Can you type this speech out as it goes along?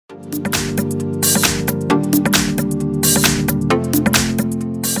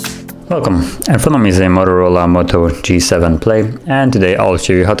Welcome, in front of me is a Motorola Moto G7 Play, and today I'll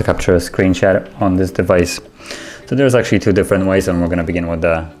show you how to capture a screenshot on this device. So there's actually two different ways, and we're going to begin with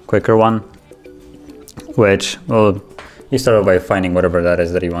the quicker one, which, well, you start off by finding whatever that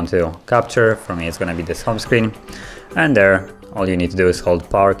is that you want to capture. For me, it's going to be this home screen, and there, all you need to do is hold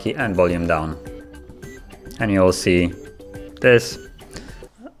power key and volume down. And you'll see this.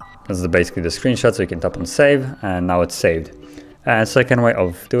 This is basically the screenshot, so you can tap on save, and now it's saved. And second way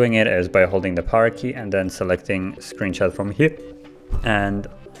of doing it is by holding the power key and then selecting screenshot from here. And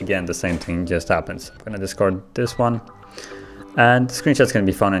again, the same thing just happens. I'm going to discard this one. And screenshots can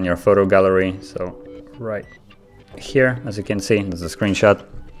be found in your photo gallery. So right here, as you can see, this is a screenshot.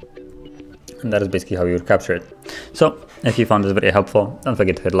 And that is basically how you would capture it. So if you found this video helpful, don't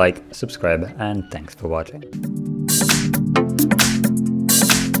forget to hit like, subscribe, and thanks for watching.